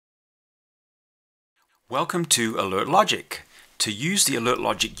Welcome to Alert Logic. To use the Alert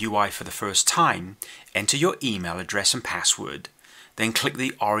Logic UI for the first time, enter your email address and password, then click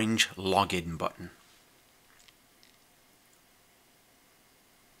the orange Login button.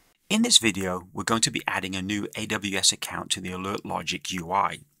 In this video, we're going to be adding a new AWS account to the Alert Logic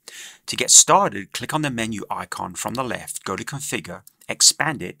UI. To get started, click on the menu icon from the left, go to Configure,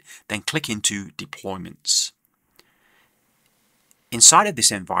 expand it, then click into Deployments. Inside of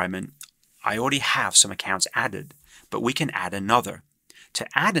this environment, I already have some accounts added, but we can add another. To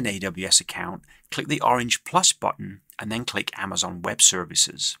add an AWS account, click the orange plus button and then click Amazon Web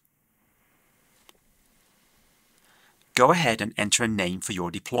Services. Go ahead and enter a name for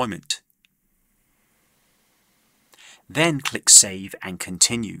your deployment. Then click Save and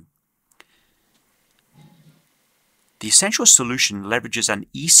Continue. The Essential solution leverages an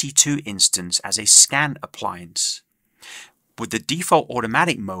EC2 instance as a scan appliance. With the default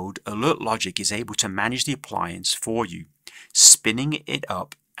automatic mode, Alert Logic is able to manage the appliance for you, spinning it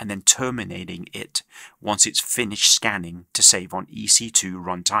up and then terminating it once it's finished scanning to save on EC2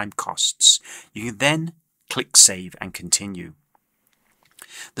 runtime costs. You can then click Save and Continue.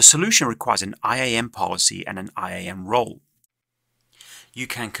 The solution requires an IAM policy and an IAM role. You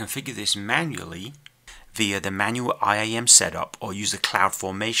can configure this manually via the manual IAM setup or use the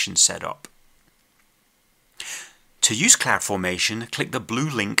CloudFormation setup. To use CloudFormation, click the blue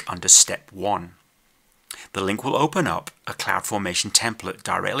link under Step 1. The link will open up a CloudFormation template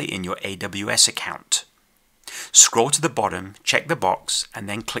directly in your AWS account. Scroll to the bottom, check the box, and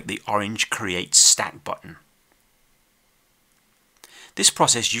then click the orange Create Stack button. This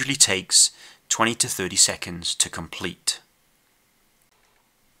process usually takes 20 to 30 seconds to complete.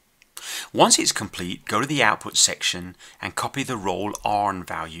 Once it's complete, go to the Output section and copy the role ARN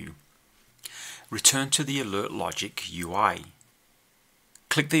value. Return to the Alert Logic UI.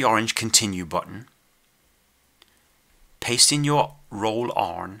 Click the orange Continue button. Paste in your role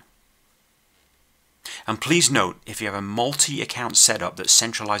ARN. And please note, if you have a multi-account setup that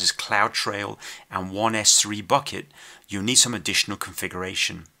centralizes CloudTrail and one S3 bucket, you'll need some additional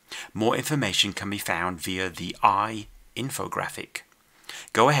configuration. More information can be found via the I infographic.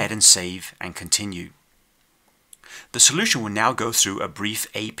 Go ahead and save and continue. The solution will now go through a brief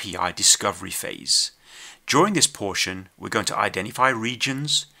API discovery phase. During this portion, we're going to identify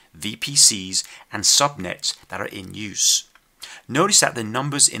regions, VPCs, and subnets that are in use. Notice that the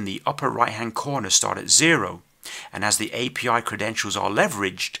numbers in the upper right-hand corner start at 0, and as the API credentials are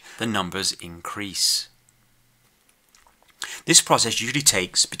leveraged, the numbers increase. This process usually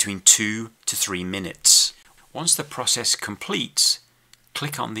takes between 2 to 3 minutes. Once the process completes,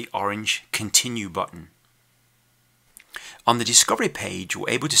 click on the orange Continue button. On the Discovery page, you're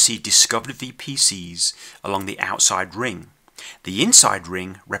able to see discovered VPCs along the outside ring. The inside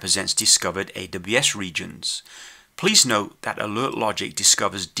ring represents discovered AWS regions. Please note that Alert Logic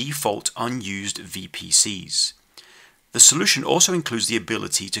discovers default unused VPCs. The solution also includes the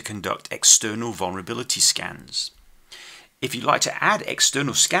ability to conduct external vulnerability scans. If you'd like to add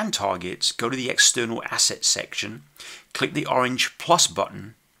external scan targets, go to the External Assets section, click the orange plus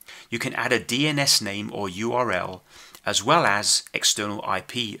button. You can add a DNS name or URL, as well as external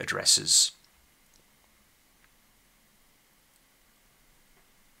IP addresses.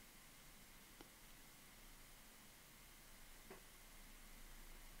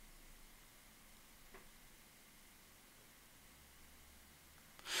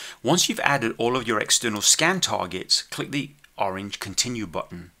 Once you've added all of your external scan targets, click the orange Continue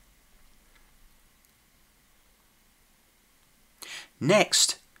button.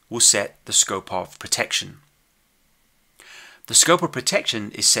 Next, we'll set the scope of protection. The scope of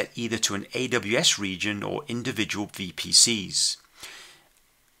protection is set either to an AWS region or individual VPCs.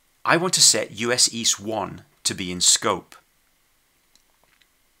 I want to set US East 1 to be in scope.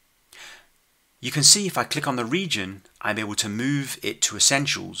 You can see if I click on the region, I'm able to move it to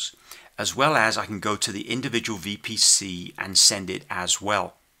Essentials, as well as I can go to the individual VPC and send it as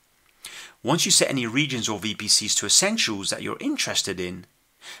well. Once you set any regions or VPCs to Essentials that you're interested in,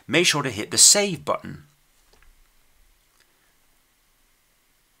 make sure to hit the Save button.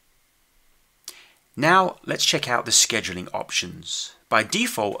 Now let's check out the scheduling options. By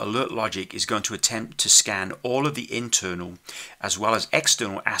default, Alert Logic is going to attempt to scan all of the internal as well as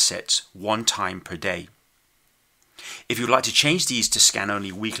external assets one time per day. If you'd like to change these to scan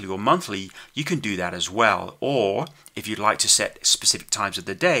only weekly or monthly, you can do that as well. Or if you'd like to set specific times of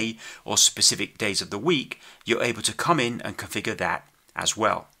the day or specific days of the week, you're able to come in and configure that as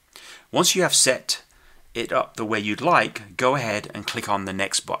well. Once you have set it up the way you'd like, go ahead and click on the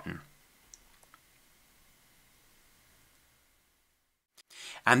Next button.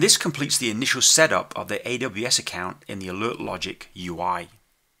 And this completes the initial setup of the AWS account in the Alert Logic UI.